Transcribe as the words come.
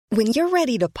When you're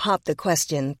ready to pop the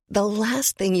question, the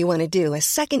last thing you want to do is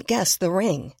second-guess the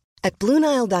ring. At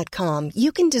BlueNile.com,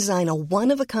 you can design a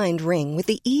one-of-a-kind ring with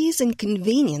the ease and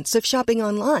convenience of shopping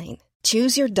online.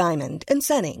 Choose your diamond and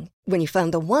setting. When you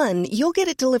find the one, you'll get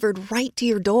it delivered right to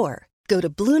your door. Go to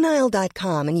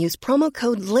BlueNile.com and use promo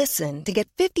code LISTEN to get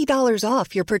 $50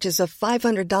 off your purchase of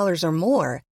 $500 or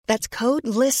more. That's code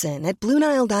LISTEN at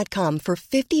BlueNile.com for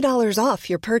 $50 off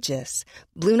your purchase.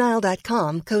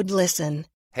 BlueNile.com, code LISTEN.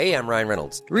 Hey, I'm Ryan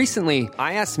Reynolds. Recently,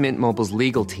 I asked Mint Mobile's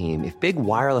legal team if big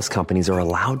wireless companies are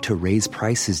allowed to raise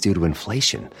prices due to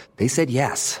inflation. They said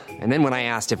yes. And then when I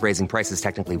asked if raising prices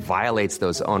technically violates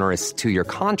those onerous two-year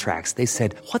contracts, they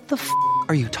said, "What the f***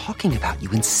 are you talking about,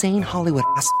 you insane Hollywood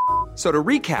ass?" So to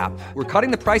recap, we're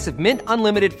cutting the price of Mint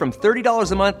Unlimited from $30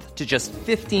 a month to just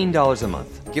 $15 a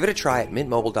month. Give it a try at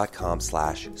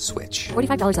mintmobile.com/switch.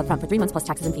 $45 up front for 3 months plus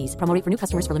taxes and fees. Promo rate for new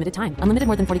customers for limited time. Unlimited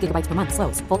more than 40 gigabytes per month.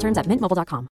 Slows full terms at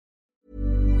mintmobile.com.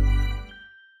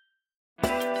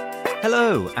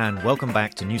 Hello, and welcome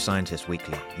back to New Scientist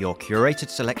Weekly, your curated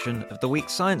selection of the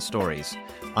week's science stories.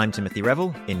 I'm Timothy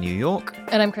Revel in New York.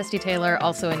 And I'm Christy Taylor,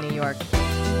 also in New York.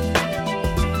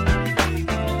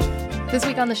 This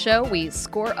week on the show, we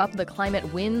score up the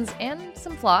climate wins and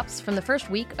some flops from the first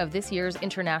week of this year's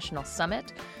International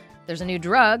Summit. There's a new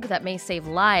drug that may save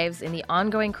lives in the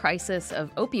ongoing crisis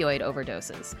of opioid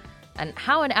overdoses, and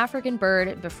how an African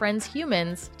bird befriends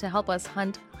humans to help us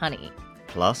hunt honey.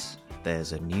 Plus,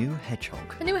 there's a new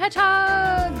hedgehog. A new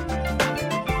hedgehog!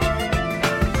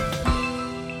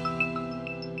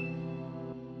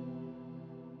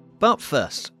 But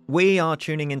first, we are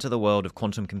tuning into the world of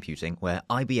quantum computing, where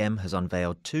IBM has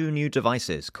unveiled two new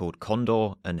devices called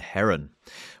Condor and Heron.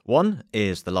 One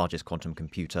is the largest quantum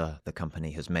computer the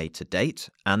company has made to date,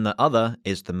 and the other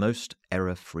is the most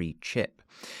error-free chip.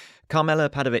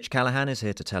 Carmela Padovich-Callahan is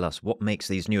here to tell us what makes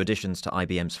these new additions to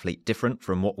IBM's fleet different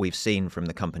from what we've seen from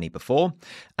the company before,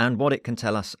 and what it can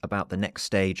tell us about the next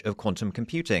stage of quantum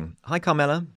computing. Hi,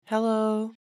 Carmela.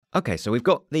 Hello. Okay, so we've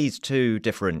got these two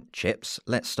different chips.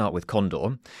 Let's start with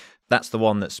Condor. That's the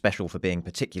one that's special for being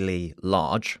particularly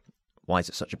large. Why is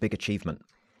it such a big achievement?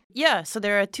 Yeah, so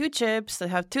there are two chips that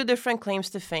have two different claims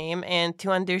to fame, and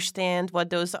to understand what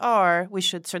those are, we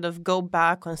should sort of go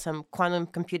back on some quantum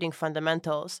computing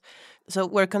fundamentals. So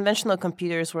where conventional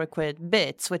computers work with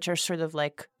bits, which are sort of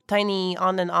like tiny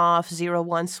on and off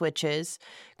 0-1 switches,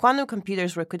 quantum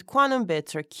computers work with quantum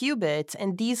bits or qubits,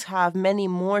 and these have many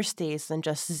more states than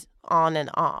just on and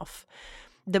off.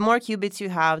 The more qubits you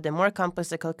have, the more complex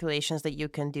the calculations that you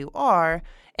can do are,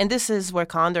 and this is where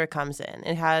Condor comes in.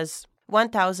 It has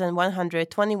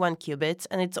 1,121 qubits,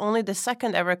 and it's only the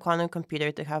second ever quantum computer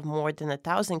to have more than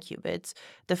 1,000 qubits.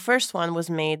 The first one was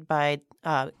made by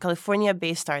a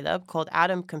California-based startup called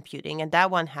Atom Computing, and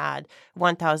that one had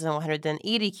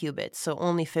 1,180 qubits, so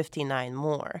only 59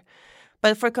 more.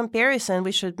 But for comparison,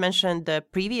 we should mention the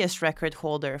previous record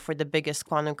holder for the biggest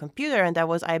quantum computer, and that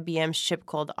was IBM's chip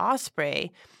called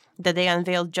Osprey that they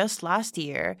unveiled just last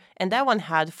year, and that one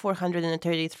had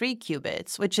 433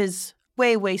 qubits, which is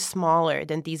way, way smaller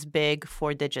than these big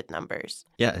 4-digit numbers.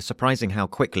 Yeah, it's surprising how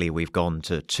quickly we've gone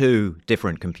to two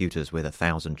different computers with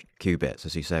 1,000 qubits.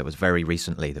 As you say, it was very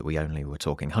recently that we only were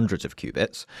talking hundreds of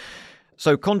qubits.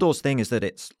 So Condor's thing is that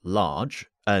it's large,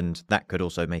 and that could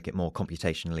also make it more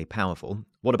computationally powerful.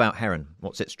 What about Heron?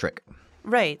 What's its trick?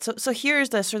 Right. So here's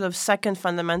the sort of second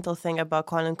fundamental thing about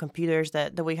quantum computers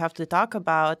that we have to talk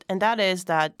about, and that is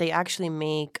that they actually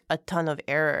make a ton of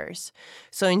errors.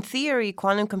 So in theory,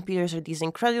 quantum computers are these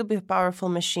incredibly powerful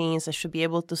machines that should be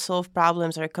able to solve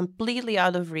problems that are completely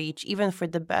out of reach, even for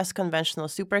the best conventional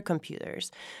supercomputers.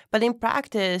 But in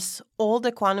practice, all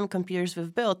the quantum computers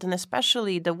we've built, and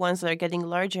especially the ones that are getting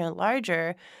larger and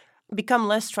larger, become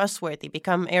less trustworthy,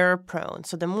 become error-prone.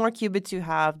 So the more qubits you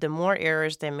have, the more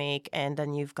errors they make, and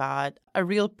then you've got a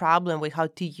real problem with how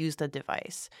to use the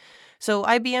device. So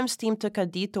IBM's team took a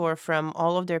detour from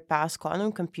all of their past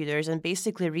quantum computers and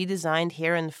basically redesigned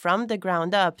Heron from the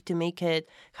ground up to make it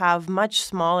have much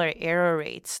smaller error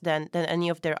rates than any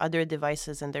of their other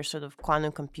devices in their sort of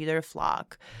quantum computer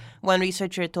flock. One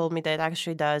researcher told me that it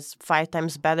actually does 5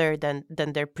 times better than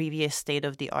their previous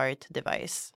state-of-the-art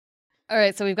device. All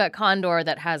right, so we've got Condor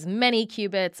that has many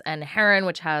qubits and Heron,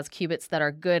 which has qubits that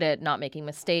are good at not making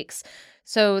mistakes.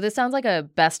 So this sounds like a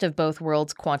best of both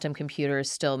worlds quantum computer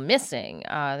is still missing.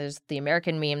 There's the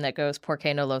American meme that goes, ¿Por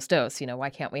qué no los dos? You know, why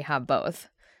can't we have both?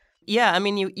 Yeah, I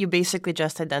mean, you basically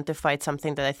just identified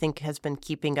something that I think has been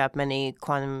keeping up many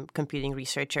quantum computing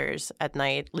researchers at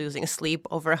night, losing sleep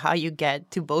over how you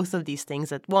get to both of these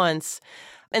things at once.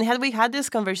 And had we had these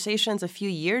conversations a few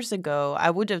years ago, I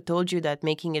would have told you that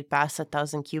making it past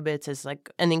 1,000 qubits is like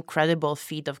an incredible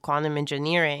feat of quantum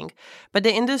engineering. But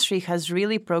the industry has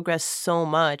really progressed so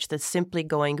much that simply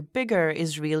going bigger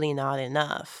is really not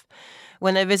enough.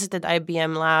 When I visited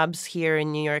IBM labs here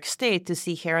in New York State to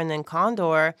see Heron and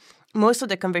Condor, most of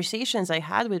the conversations I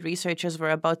had with researchers were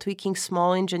about tweaking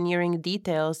small engineering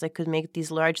details that could make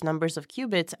these large numbers of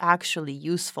qubits actually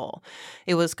useful.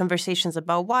 It was conversations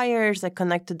about wires that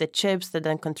connect to the chips that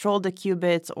then control the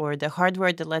qubits, or the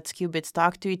hardware that lets qubits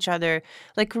talk to each other,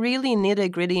 like really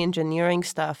nitty-gritty engineering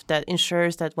stuff that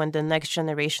ensures that when the next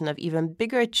generation of even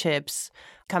bigger chips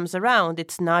comes around,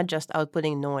 it's not just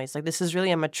outputting noise. Like, this is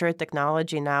really a mature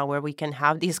technology now where we can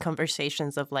have these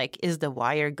conversations of like, is the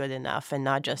wire good enough, and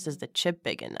not just is the chip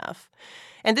big enough?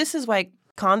 And this is why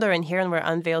Condor and Heron were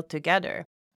unveiled together.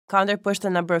 Condor pushed a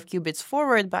number of qubits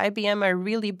forward, but IBM are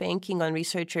really banking on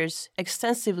researchers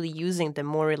extensively using the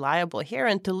more reliable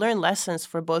Heron to learn lessons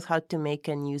for both how to make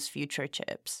and use future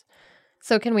chips.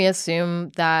 So can we assume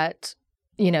that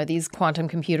these quantum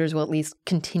computers will at least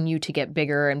continue to get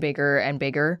bigger and bigger and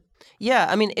bigger? Yeah,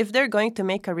 I mean, if they're going to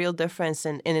make a real difference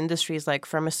in industries like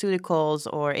pharmaceuticals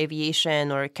or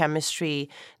aviation or chemistry,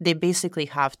 they basically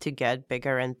have to get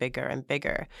bigger and bigger and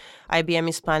bigger. IBM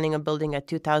is planning on building a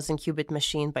 2,000 qubit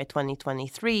machine by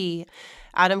 2023.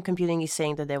 Atom Computing is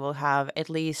saying that they will have at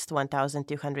least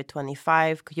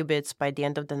 1,225 qubits by the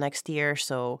end of the next year,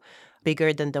 so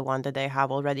bigger than the one that they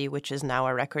have already, which is now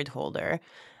a record holder.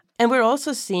 And we're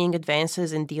also seeing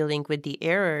advances in dealing with the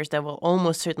errors that will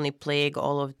almost certainly plague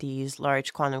all of these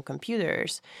large quantum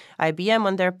computers. IBM,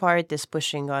 on their part, is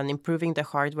pushing on improving the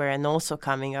hardware and also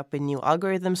coming up with new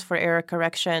algorithms for error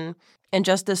correction. And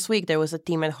just this week, there was a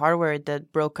team at Harvard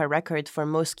that broke a record for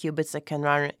most qubits that can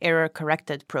run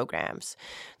error-corrected programs.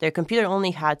 Their computer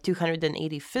only had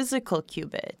 280 physical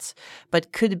qubits,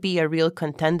 but could be a real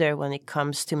contender when it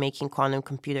comes to making quantum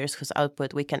computers whose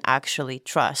output we can actually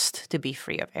trust to be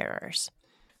free of errors.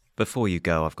 Before you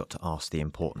go, I've got to ask the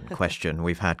important question.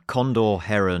 We've had Condor,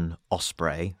 Heron,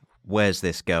 Osprey. Where's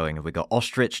this going? Have we got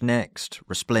ostrich next?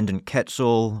 Resplendent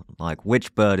Quetzal? Like,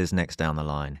 which bird is next down the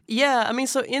line? Yeah, I mean,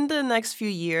 so in the next few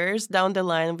years, down the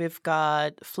line, we've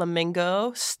got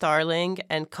flamingo, starling,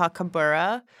 and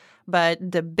kookaburra.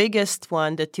 But the biggest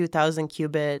one, the 2,000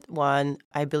 qubit one,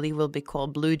 I believe will be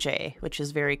called blue jay, which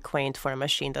is very quaint for a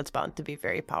machine that's bound to be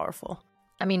very powerful.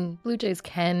 I mean, blue jays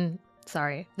can...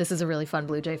 Sorry, this is a really fun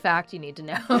blue jay fact you need to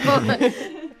know.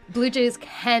 Blue jays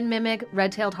can mimic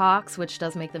red-tailed hawks, which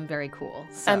does make them very cool.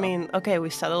 So. I mean, okay, we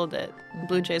settled it.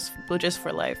 Blue jays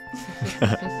for life.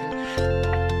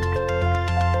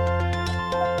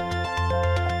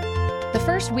 The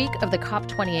first week of the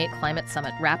COP28 climate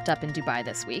summit wrapped up in Dubai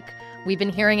this week. We've been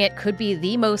hearing it could be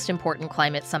the most important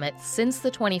climate summit since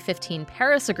the 2015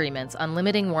 Paris agreements on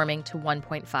limiting warming to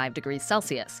 1.5 degrees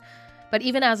Celsius. But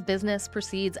even as business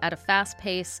proceeds at a fast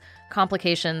pace,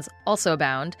 complications also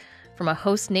abound. From a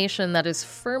host nation that is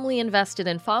firmly invested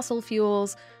in fossil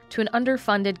fuels to an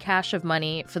underfunded cache of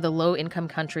money for the low-income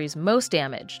countries most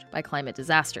damaged by climate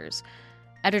disasters.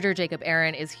 Editor Jacob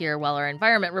Aaron is here while our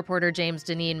environment reporter James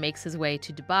Deneen makes his way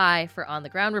to Dubai for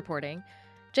on-the-ground reporting.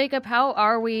 Jacob, how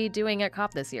are we doing at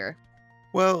COP this year?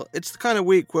 Well, it's the kind of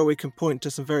week where we can point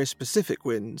to some very specific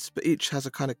wins, but each has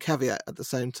a kind of caveat at the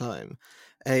same time.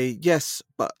 A yes,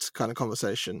 but kind of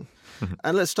conversation.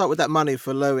 And let's start with that money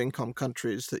for low-income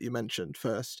countries that you mentioned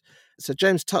first. So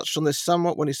James touched on this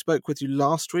somewhat when he spoke with you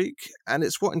last week, and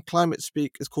it's what in climate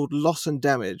speak is called loss and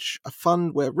damage, a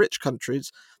fund where rich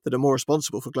countries that are more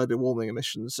responsible for global warming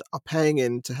emissions are paying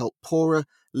in to help poorer,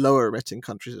 lower-emitting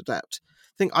countries adapt.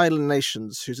 Think island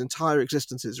nations whose entire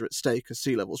existences are at stake as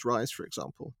sea levels rise, for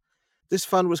example. This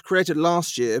fund was created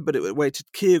last year, but it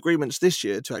awaited key agreements this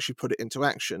year to actually put it into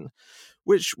action,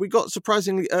 which we got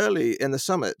surprisingly early in the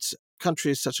summit.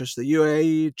 Countries such as the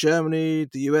UAE, Germany,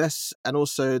 the US, and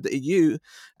also the EU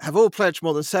have all pledged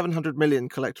more than 700 million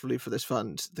collectively for this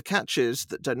fund. The catch is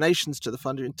that donations to the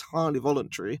fund are entirely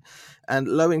voluntary, and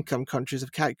low-income countries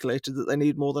have calculated that they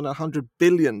need more than $100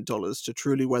 billion to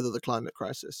truly weather the climate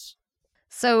crisis.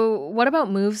 So what about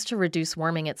moves to reduce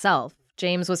warming itself?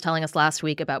 James was telling us last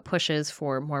week about pushes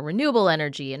for more renewable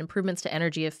energy and improvements to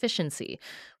energy efficiency.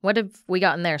 What have we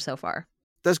gotten there so far?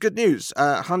 There's good news.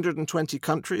 120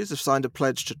 countries have signed a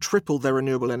pledge to triple their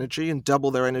renewable energy and double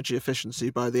their energy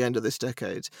efficiency by the end of this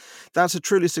decade. That's a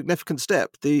truly significant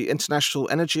step. The International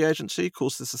Energy Agency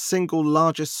calls this the single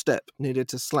largest step needed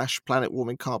to slash planet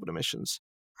warming carbon emissions.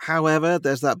 However,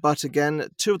 there's that but again.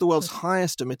 Two of the world's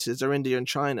highest emitters are India and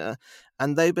China,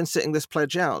 and they've been sitting this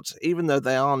pledge out, even though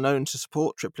they are known to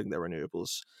support tripling their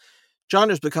renewables.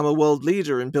 China has become a world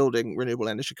leader in building renewable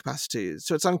energy capacity,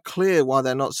 so it's unclear why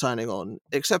they're not signing on,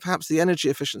 except perhaps the energy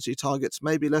efficiency targets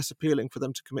may be less appealing for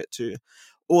them to commit to,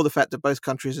 or the fact that both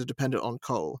countries are dependent on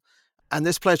coal. And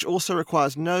this pledge also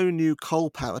requires no new coal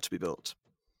power to be built.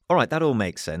 All right, that all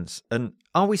makes sense. And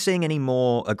are we seeing any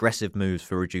more aggressive moves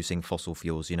for reducing fossil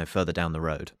fuels, further down the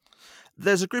road?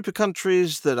 There's a group of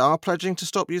countries that are pledging to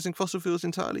stop using fossil fuels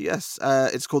entirely, yes.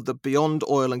 It's called the Beyond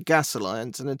Oil and Gas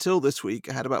Alliance, and until this week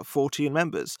it had about 14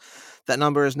 members. That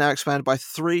number is now expanded by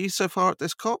 3 so far at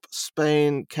this COP.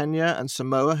 Spain, Kenya and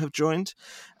Samoa have joined.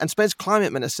 And Spain's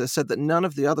climate minister said that none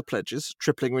of the other pledges,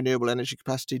 tripling renewable energy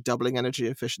capacity, doubling energy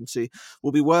efficiency,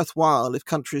 will be worthwhile if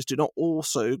countries do not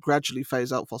also gradually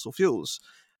phase out fossil fuels.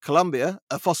 Colombia,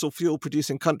 a fossil fuel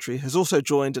producing country, has also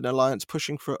joined an alliance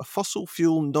pushing for a fossil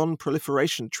fuel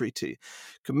non-proliferation treaty,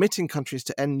 committing countries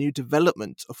to end new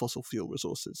development of fossil fuel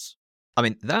resources. I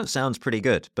mean, that sounds pretty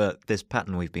good, but this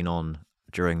pattern we've been on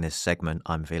during this segment,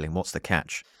 I'm feeling, what's the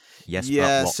catch? Yes,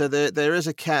 yeah, but what? So there is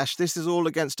a catch. This is all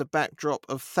against a backdrop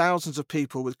of thousands of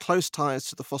people with close ties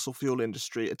to the fossil fuel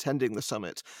industry attending the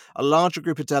summit, a larger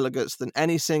group of delegates than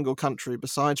any single country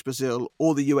besides Brazil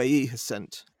or the UAE has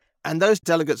sent. And those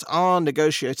delegates are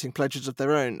negotiating pledges of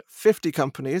their own. 50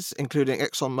 companies, including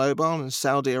ExxonMobil and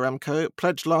Saudi Aramco,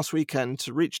 pledged last weekend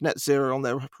to reach net zero on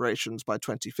their operations by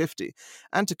 2050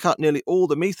 and to cut nearly all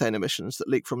the methane emissions that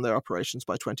leak from their operations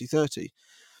by 2030.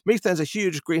 Methane is a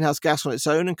huge greenhouse gas on its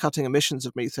own, and cutting emissions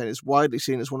of methane is widely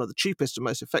seen as one of the cheapest and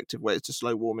most effective ways to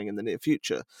slow warming in the near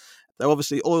future. Though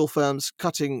obviously oil firms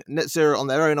cutting net zero on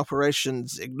their own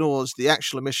operations ignores the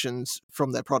actual emissions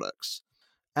from their products.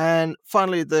 And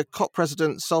finally, the COP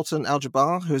president, Sultan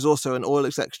Al-Jaber, who is also an oil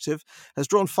executive, has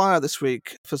drawn fire this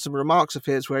week for some remarks of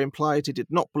his where he implied he did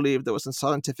not believe there was a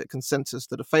scientific consensus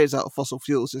that a phase-out of fossil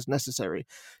fuels is necessary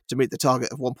to meet the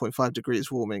target of 1.5 degrees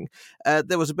warming.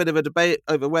 There was a bit of a debate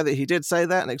over whether he did say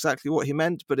that and exactly what he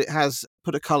meant, but it has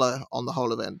put a colour on the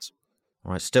whole event.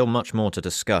 All right, still much more to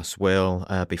discuss. We'll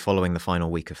be following the final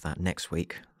week of that next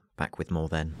week. Back with more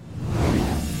then.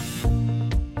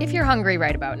 If you're hungry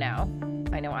right about now,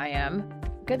 I know I am.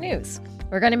 Good news.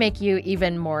 We're going to make you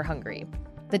even more hungry.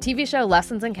 The TV show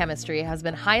Lessons in Chemistry has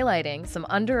been highlighting some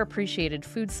underappreciated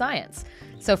food science.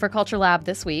 So for Culture Lab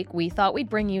this week, we thought we'd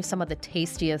bring you some of the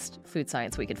tastiest food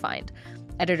science we could find.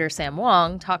 Editor Sam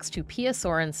Wong talks to Pia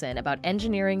Sorensen about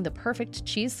engineering the perfect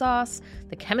cheese sauce,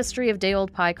 the chemistry of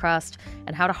day-old pie crust,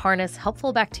 and how to harness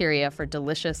helpful bacteria for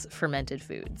delicious fermented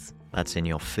foods. That's in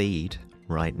your feed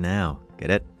right now.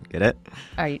 Get it? Get it?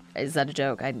 Is that a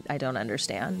joke? I don't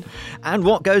understand. And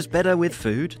what goes better with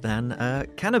food than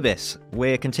cannabis?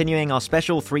 We're continuing our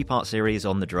special 3-part series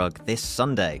on the drug this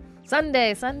Sunday.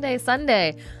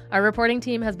 Sunday. Our reporting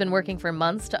team has been working for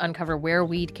months to uncover where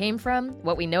weed came from,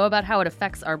 what we know about how it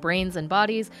affects our brains and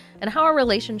bodies, and how our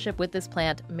relationship with this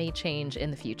plant may change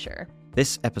in the future.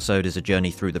 This episode is a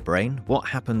journey through the brain, what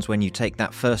happens when you take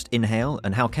that first inhale,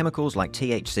 and how chemicals like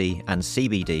THC and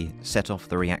CBD set off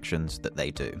the reactions that they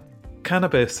do.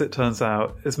 Cannabis, it turns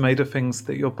out, is made of things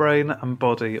that your brain and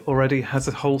body already has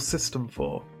a whole system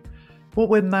for. What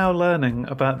we're now learning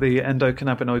about the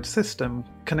endocannabinoid system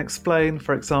can explain,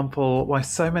 for example, why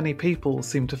so many people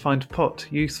seem to find pot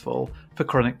useful for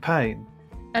chronic pain.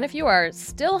 And if you are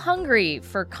still hungry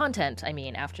for content,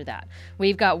 after that,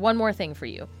 we've got one more thing for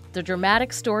you. The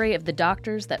dramatic story of the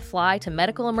doctors that fly to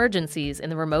medical emergencies in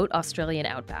the remote Australian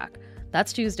outback.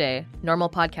 That's Tuesday. Normal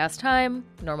podcast time,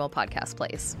 normal podcast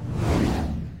place.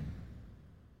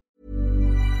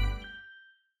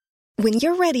 When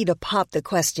you're ready to pop the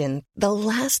question, the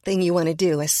last thing you want to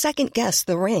do is second-guess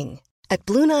the ring. At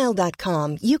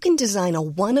BlueNile.com, you can design a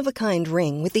one-of-a-kind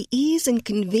ring with the ease and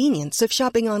convenience of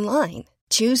shopping online.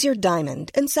 Choose your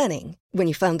diamond and setting. When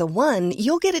you find the one,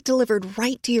 you'll get it delivered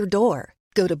right to your door.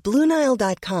 Go to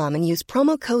BlueNile.com and use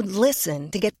promo code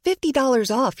LISTEN to get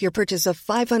 $50 off your purchase of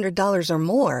 $500 or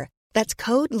more. That's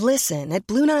code LISTEN at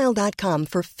BlueNile.com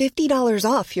for $50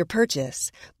 off your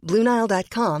purchase.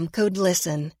 BlueNile.com, code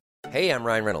LISTEN. Hey, I'm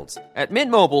Ryan Reynolds. At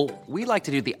Mint Mobile, we like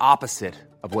to do the opposite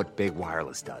of what Big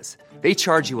Wireless does. They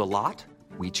charge you a lot,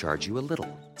 we charge you a little.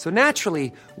 So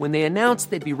naturally, when they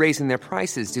announced they'd be raising their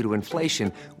prices due to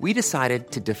inflation, we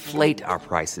decided to deflate our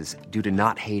prices due to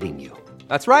not hating you.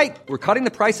 That's right. We're cutting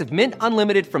the price of Mint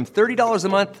Unlimited from $30 a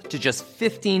month to just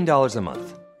 $15 a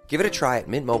month. Give it a try at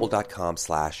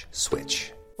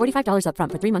mintmobile.com/switch. $45 up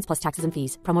front for 3 months plus taxes and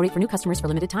fees. Promo rate for new customers for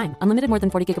limited time. Unlimited more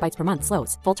than 40 gigabytes per month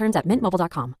slows. Full terms at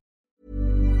mintmobile.com.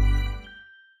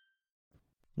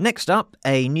 Next up,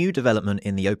 a new development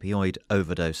in the opioid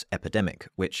overdose epidemic,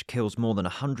 which kills more than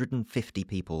 150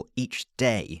 people each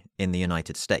day in the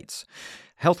United States.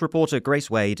 Health reporter Grace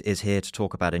Wade is here to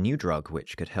talk about a new drug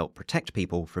which could help protect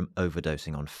people from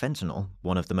overdosing on fentanyl,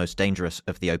 one of the most dangerous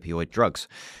of the opioid drugs.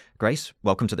 Grace,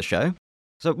 welcome to the show.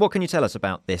 So what can you tell us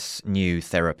about this new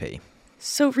therapy?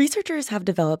 So researchers have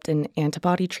developed an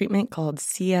antibody treatment called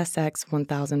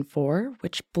CSX-1004,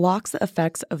 which blocks the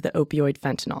effects of the opioid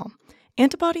fentanyl.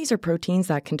 Antibodies are proteins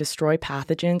that can destroy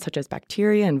pathogens such as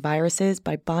bacteria and viruses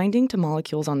by binding to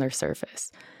molecules on their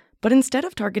surface. But instead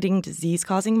of targeting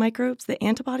disease-causing microbes, the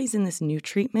antibodies in this new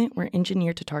treatment were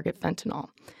engineered to target fentanyl.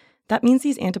 That means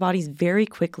these antibodies very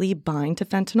quickly bind to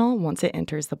fentanyl once it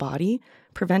enters the body,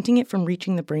 preventing it from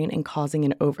reaching the brain and causing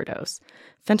an overdose.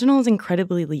 Fentanyl is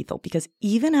incredibly lethal because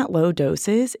even at low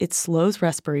doses, it slows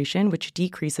respiration, which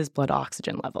decreases blood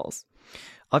oxygen levels.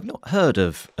 I've not heard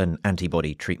of an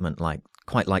antibody treatment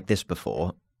quite like this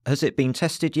before. Has it been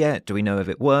tested yet? Do we know if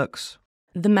it works?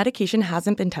 The medication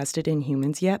hasn't been tested in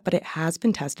humans yet, but it has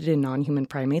been tested in non-human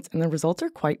primates, and the results are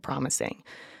quite promising.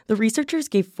 The researchers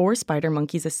gave 4 spider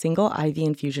monkeys a single IV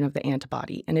infusion of the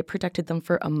antibody, and it protected them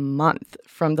for a month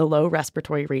from the low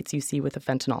respiratory rates you see with a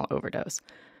fentanyl overdose.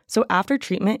 So after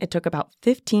treatment, it took about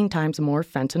 15 times more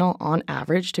fentanyl on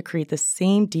average to create the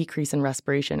same decrease in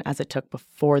respiration as it took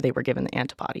before they were given the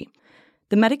antibody.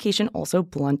 The medication also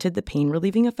blunted the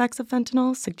pain-relieving effects of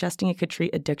fentanyl, suggesting it could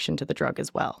treat addiction to the drug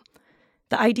as well.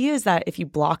 The idea is that if you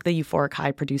block the euphoric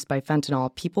high produced by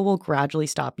fentanyl, people will gradually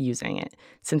stop using it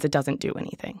since it doesn't do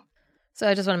anything. So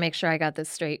I just want to make sure I got this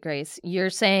straight, Grace. You're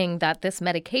saying that this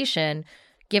medication,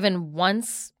 given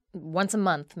once a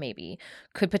month maybe,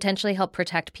 could potentially help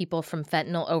protect people from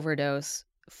fentanyl overdose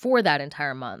for that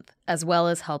entire month, as well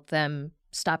as help them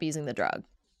stop using the drug.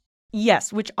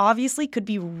 Yes, which obviously could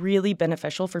be really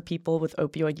beneficial for people with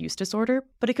opioid use disorder,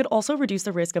 but it could also reduce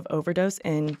the risk of overdose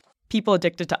in people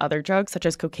addicted to other drugs such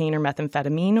as cocaine or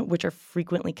methamphetamine, which are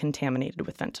frequently contaminated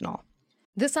with fentanyl.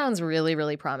 This sounds really,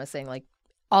 really promising.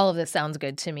 All of this sounds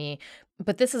good to me.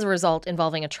 But this is a result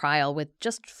involving a trial with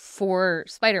just 4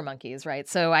 spider monkeys, right?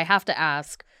 So I have to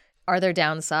ask, are there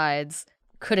downsides?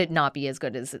 Could it not be as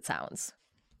good as it sounds?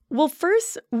 Well,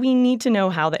 first, we need to know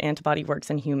how the antibody works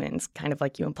in humans, kind of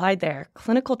like you implied there.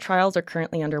 Clinical trials are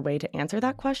currently underway to answer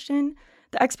that question.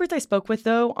 The experts I spoke with,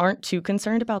 though, aren't too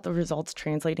concerned about the results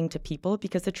translating to people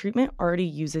because the treatment already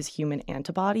uses human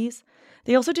antibodies.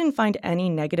 They also didn't find any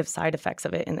negative side effects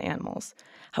of it in the animals.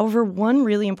 However, one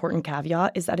really important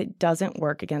caveat is that it doesn't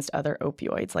work against other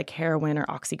opioids like heroin or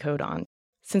oxycodone,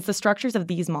 since the structures of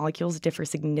these molecules differ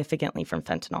significantly from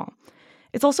fentanyl.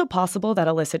 It's also possible that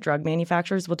illicit drug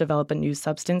manufacturers will develop a new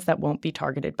substance that won't be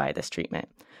targeted by this treatment.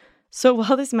 So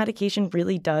while this medication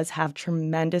really does have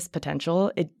tremendous potential,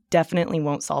 it definitely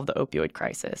won't solve the opioid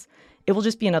crisis. It will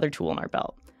just be another tool in our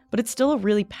belt. But it's still a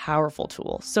really powerful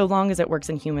tool, so long as it works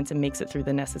in humans and makes it through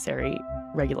the necessary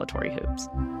regulatory hoops.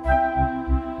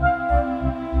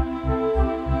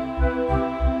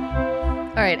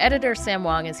 All right, editor Sam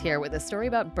Wong is here with a story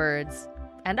about birds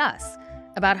and us,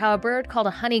 about how a bird called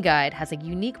a honeyguide has a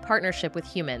unique partnership with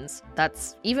humans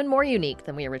that's even more unique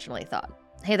than we originally thought.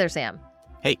 Hey there, Sam.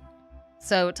 Hey.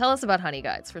 So tell us about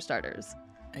honeyguides, for starters.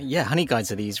 Yeah,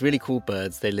 honeyguides are these really cool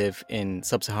birds. They live in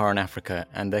sub-Saharan Africa,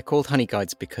 and they're called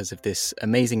honeyguides because of this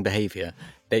amazing behavior.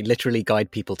 They literally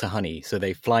guide people to honey. So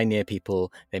they fly near people,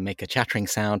 they make a chattering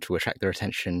sound to attract their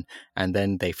attention, and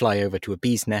then they fly over to a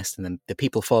bee's nest, and then the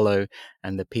people follow,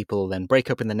 and the people then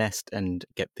break open the nest and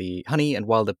get the honey, and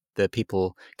while the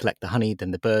people collect the honey,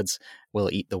 then the birds will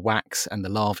eat the wax and the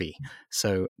larvae.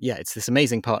 So yeah, it's this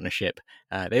amazing partnership.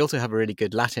 They also have a really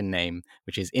good Latin name,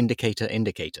 which is indicator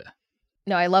indicator.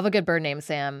 No, I love a good bird name,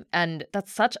 Sam. And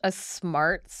that's such a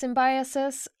smart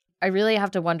symbiosis. I really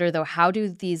have to wonder, though, how do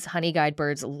these honeyguide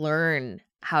birds learn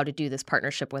how to do this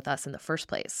partnership with us in the first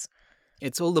place?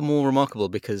 It's all the more remarkable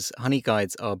because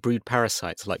honeyguides are brood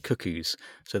parasites like cuckoos.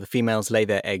 So the females lay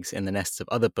their eggs in the nests of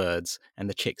other birds and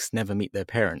the chicks never meet their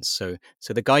parents. So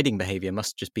the guiding behavior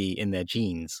must just be in their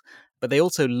genes. But they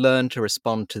also learn to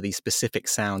respond to these specific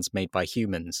sounds made by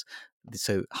humans.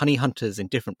 So honey hunters in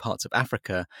different parts of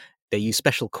Africa, they use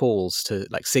special calls to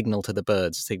signal to the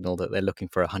birds, signal that they're looking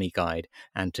for a honey guide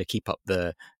and to keep up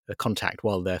the contact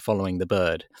while they're following the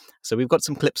bird. So we've got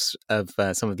some clips of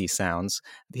some of these sounds.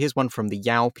 Here's one from the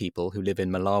Yao people who live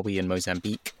in Malawi and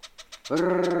Mozambique.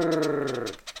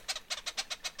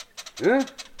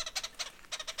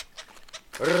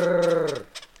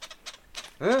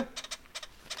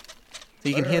 So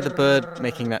you can hear the bird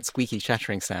making that squeaky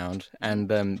chattering sound, and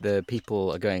the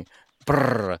people are going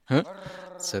brrr. Huh?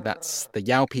 So that's the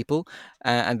Yao people.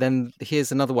 And then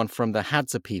here's another one from the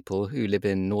Hadza people who live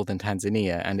in northern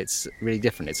Tanzania, and it's really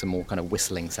different. It's a more kind of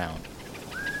whistling sound.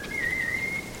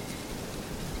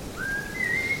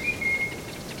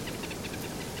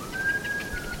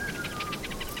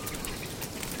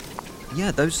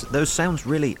 Yeah, those sounds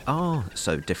really are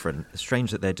so different. It's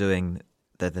strange that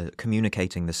they're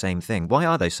communicating the same thing. Why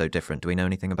are they so different? Do we know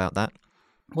anything about that?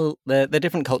 Well, they're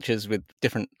different cultures with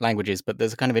different languages, but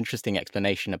there's a kind of interesting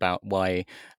explanation about why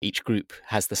each group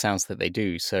has the sounds that they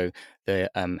do. So the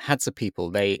Hadza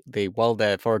people, they while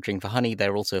they're foraging for honey,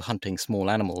 they're also hunting small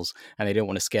animals, and they don't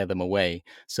want to scare them away.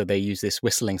 So they use this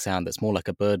whistling sound that's more like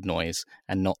a bird noise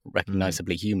and not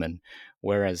recognizably human.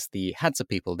 Whereas the Hadza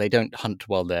people, they don't hunt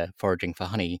while they're foraging for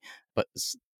honey, but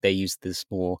they use this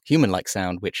more human-like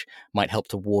sound, which might help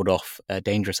to ward off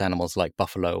dangerous animals like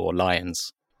buffalo or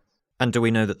lions. And do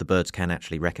we know that the birds can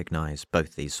actually recognize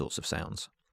both these sorts of sounds?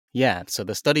 Yeah, so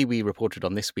the study we reported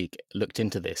on this week looked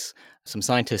into this. Some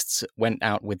scientists went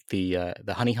out with the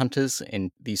honey hunters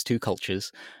in these two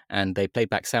cultures, and they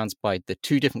played back sounds by the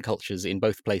two different cultures in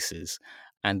both places.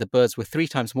 And the birds were 3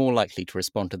 times more likely to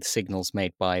respond to the signals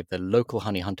made by the local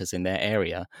honey hunters in their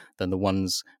area than the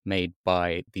ones made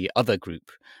by the other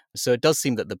group. So it does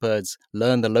seem that the birds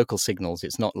learn the local signals.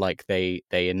 It's not like they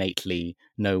innately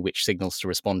know which signals to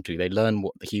respond to. They learn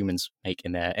what the humans make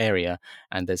in their area,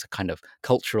 and there's a kind of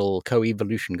cultural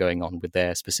co-evolution going on with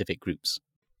their specific groups.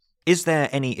 Is there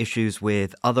any issues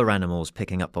with other animals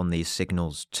picking up on these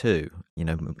signals too?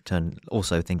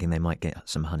 Also thinking they might get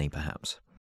some honey, perhaps.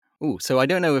 Ooh, so I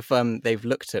don't know if they've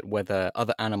looked at whether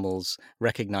other animals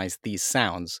recognize these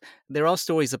sounds. There are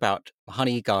stories about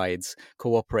honey guides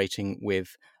cooperating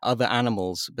with other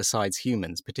animals besides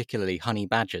humans, particularly honey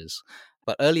badgers.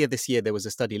 But earlier this year, there was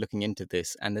a study looking into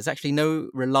this, and there's actually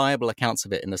no reliable accounts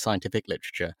of it in the scientific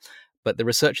literature. But the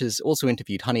researchers also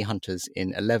interviewed honey hunters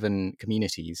in 11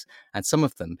 communities, and some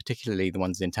of them, particularly the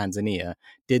ones in Tanzania,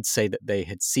 did say that they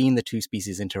had seen the two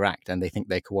species interact and they think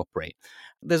they cooperate.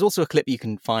 There's also a clip you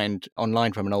can find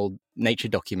online from an old nature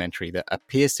documentary that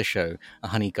appears to show a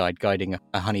honey guide guiding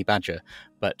a honey badger,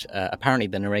 but apparently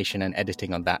the narration and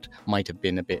editing on that might have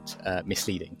been a bit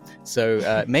misleading.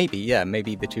 So maybe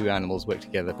the two animals work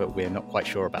together, but we're not quite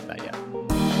sure about that yet.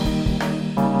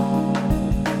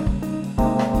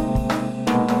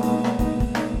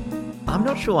 I'm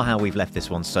not sure how we've left this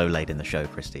one so late in the show,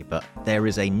 Christy, but there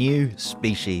is a new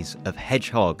species of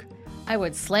hedgehog. I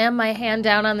would slam my hand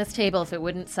down on this table if it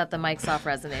wouldn't set the mics off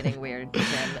resonating weird,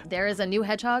 Jim. There is a new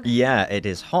hedgehog? Yeah, it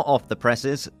is hot off the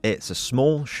presses. It's a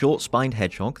small, short-spined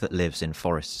hedgehog that lives in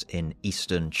forests in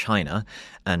eastern China,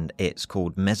 and it's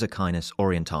called Mesocynus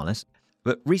orientalis.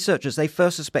 But researchers, they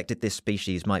first suspected this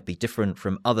species might be different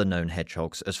from other known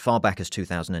hedgehogs as far back as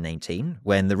 2018,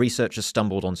 when the researchers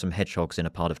stumbled on some hedgehogs in a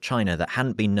part of China that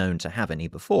hadn't been known to have any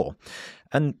before.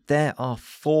 And there are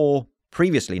 4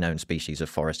 previously known species of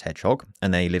forest hedgehog,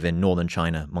 and they live in northern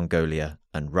China, Mongolia,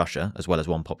 and Russia, as well as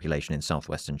one population in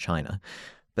southwestern China.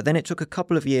 But then it took a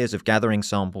couple of years of gathering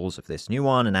samples of this new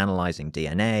one and analysing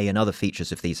DNA and other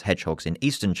features of these hedgehogs in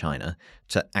eastern China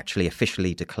to actually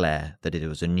officially declare that it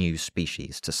was a new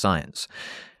species to science.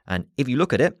 And if you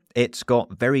look at it, it's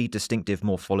got very distinctive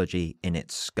morphology in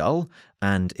its skull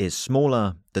and is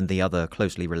smaller than the other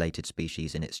closely related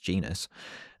species in its genus.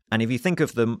 And if you think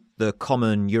of the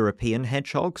common European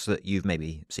hedgehogs that you've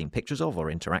maybe seen pictures of or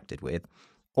interacted with,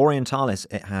 Orientalis,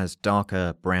 it has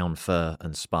darker brown fur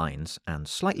and spines and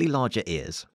slightly larger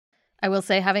ears. I will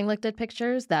say, having looked at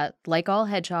pictures, that, like all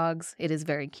hedgehogs, it is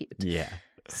very cute. Yeah.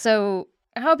 So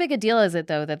how big a deal is it,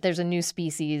 though, that there's a new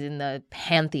species in the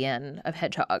pantheon of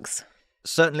hedgehogs?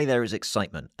 Certainly there is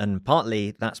excitement, and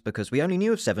partly that's because we only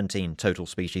knew of 17 total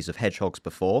species of hedgehogs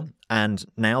before, and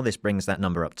now this brings that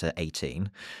number up to 18.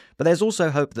 But there's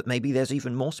also hope that maybe there's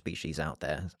even more species out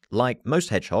there. Like most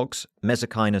hedgehogs,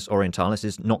 Mesocynus orientalis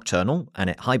is nocturnal, and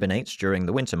it hibernates during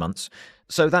the winter months,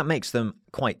 so that makes them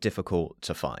quite difficult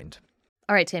to find.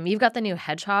 All right, Tim, you've got the new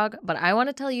hedgehog, but I want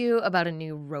to tell you about a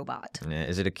new robot. Yeah,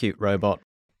 is it a cute robot?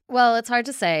 Well, it's hard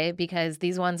to say because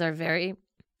these ones are very,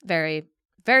 very,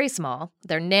 very small.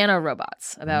 They're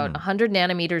nanorobots, about 100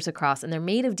 nanometers across, and they're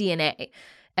made of DNA.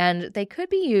 And they could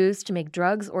be used to make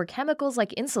drugs or chemicals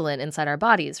like insulin inside our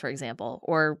bodies, for example,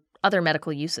 or other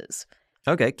medical uses.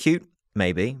 Okay, cute,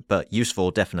 maybe, but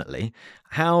useful, definitely.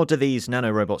 How do these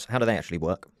nanorobots, how do they actually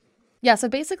work? Yeah, so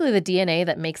basically the DNA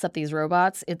that makes up these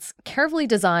robots, it's carefully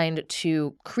designed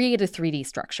to create a 3D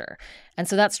structure. And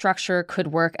so that structure could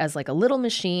work as like a little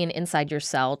machine inside your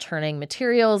cell, turning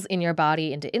materials in your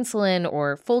body into insulin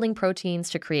or folding proteins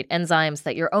to create enzymes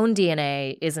that your own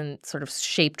DNA isn't sort of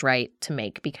shaped right to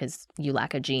make because you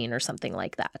lack a gene or something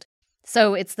like that.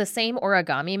 So it's the same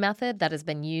origami method that has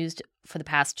been used for the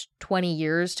past 20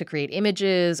 years to create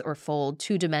images or fold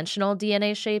two-dimensional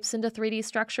DNA shapes into 3D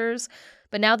structures.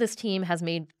 But now this team has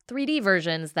made 3D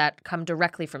versions that come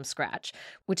directly from scratch,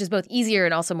 which is both easier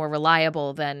and also more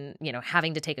reliable than,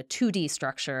 having to take a 2D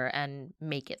structure and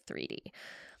make it 3D.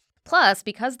 Plus,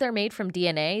 because they're made from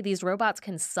DNA, these robots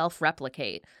can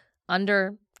self-replicate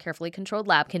under carefully controlled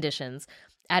lab conditions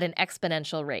at an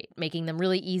exponential rate, making them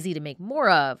really easy to make more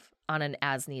of on an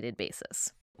as-needed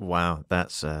basis. Wow,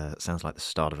 that sounds like the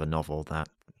start of a novel, the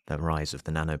rise of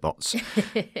the nanobots.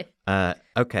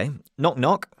 Okay, knock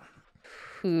knock.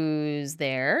 Who's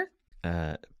there?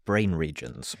 Brain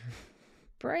regions.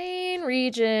 Brain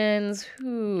regions,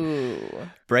 who?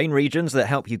 Brain regions that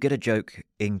help you get a joke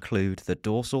include the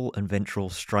dorsal and ventral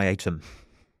striatum.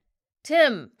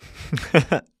 Tim,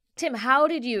 how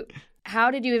did you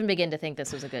even begin to think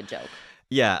this was a good joke?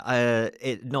 Yeah,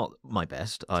 not my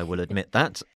best, I will admit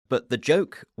that. But the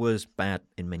joke was bad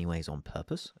in many ways on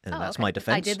purpose, and that's okay. my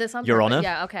defense. I did this on Your purpose. Honor.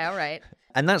 Yeah, okay, all right.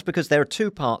 And that's because there are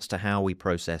two parts to how we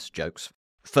process jokes.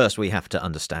 First, we have to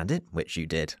understand it, which you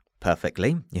did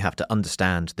perfectly. You have to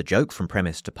understand the joke from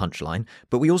premise to punchline,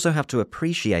 but we also have to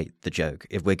appreciate the joke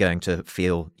if we're going to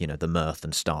feel, the mirth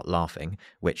and start laughing,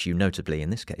 which you notably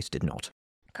in this case did not.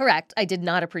 Correct. I did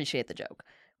not appreciate the joke.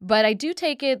 But I do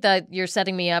take it that you're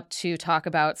setting me up to talk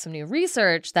about some new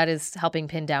research that is helping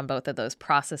pin down both of those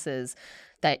processes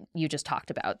that you just talked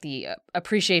about, the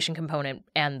appreciation component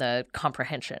and the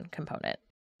comprehension component.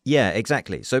 Yeah,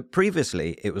 exactly. So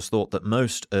previously, it was thought that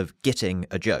most of getting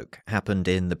a joke happened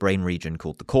in the brain region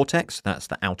called the cortex. That's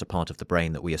the outer part of the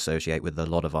brain that we associate with a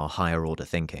lot of our higher order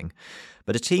thinking.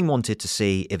 But a team wanted to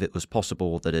see if it was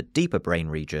possible that a deeper brain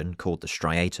region called the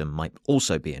striatum might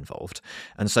also be involved.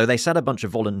 And so they sat a bunch of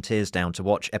volunteers down to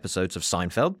watch episodes of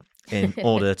Seinfeld in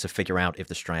order to figure out if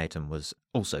the striatum was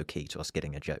also key to us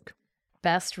getting a joke.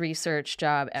 Best research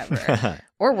job ever.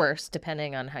 Or worse,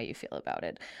 depending on how you feel about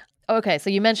it. Okay, so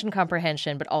you mentioned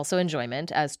comprehension, but also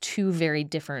enjoyment as two very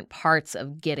different parts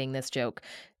of getting this joke.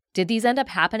 Did these end up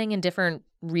happening in different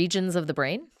regions of the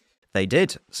brain? They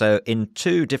did. So in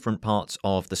two different parts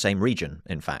of the same region,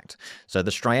 in fact. So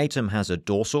the striatum has a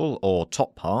dorsal or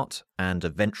top part and a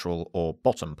ventral or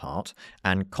bottom part,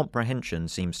 and comprehension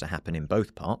seems to happen in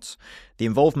both parts. The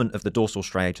involvement of the dorsal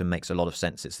striatum makes a lot of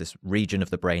sense. It's this region of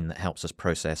the brain that helps us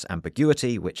process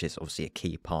ambiguity, which is obviously a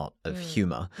key part of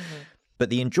humor. Mm-hmm. But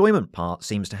the enjoyment part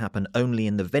seems to happen only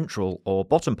in the ventral or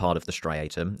bottom part of the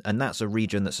striatum, and that's a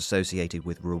region that's associated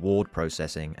with reward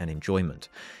processing and enjoyment.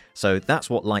 So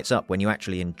that's what lights up when you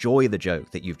actually enjoy the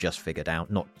joke that you've just figured out,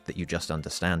 not that you just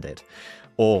understand it.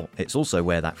 Or it's also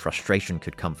where that frustration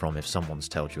could come from if someone's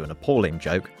told you an appalling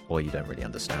joke or you don't really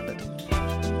understand it.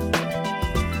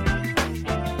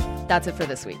 That's it for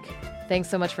this week. Thanks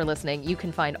so much for listening. You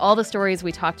can find all the stories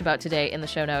we talked about today in the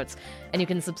show notes, and you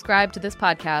can subscribe to this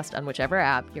podcast on whichever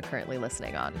app you're currently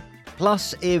listening on.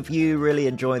 Plus, if you really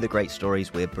enjoy the great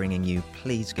stories we're bringing you,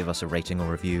 please give us a rating or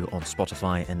review on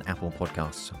Spotify and Apple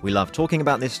Podcasts. We love talking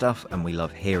about this stuff, and we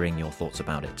love hearing your thoughts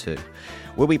about it too.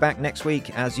 We'll be back next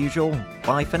week as usual.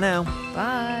 Bye for now.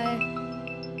 Bye.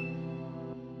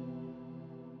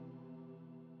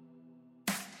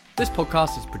 This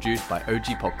podcast is produced by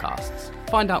OG Podcasts.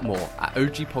 Find out more at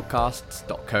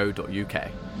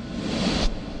ogpodcasts.co.uk.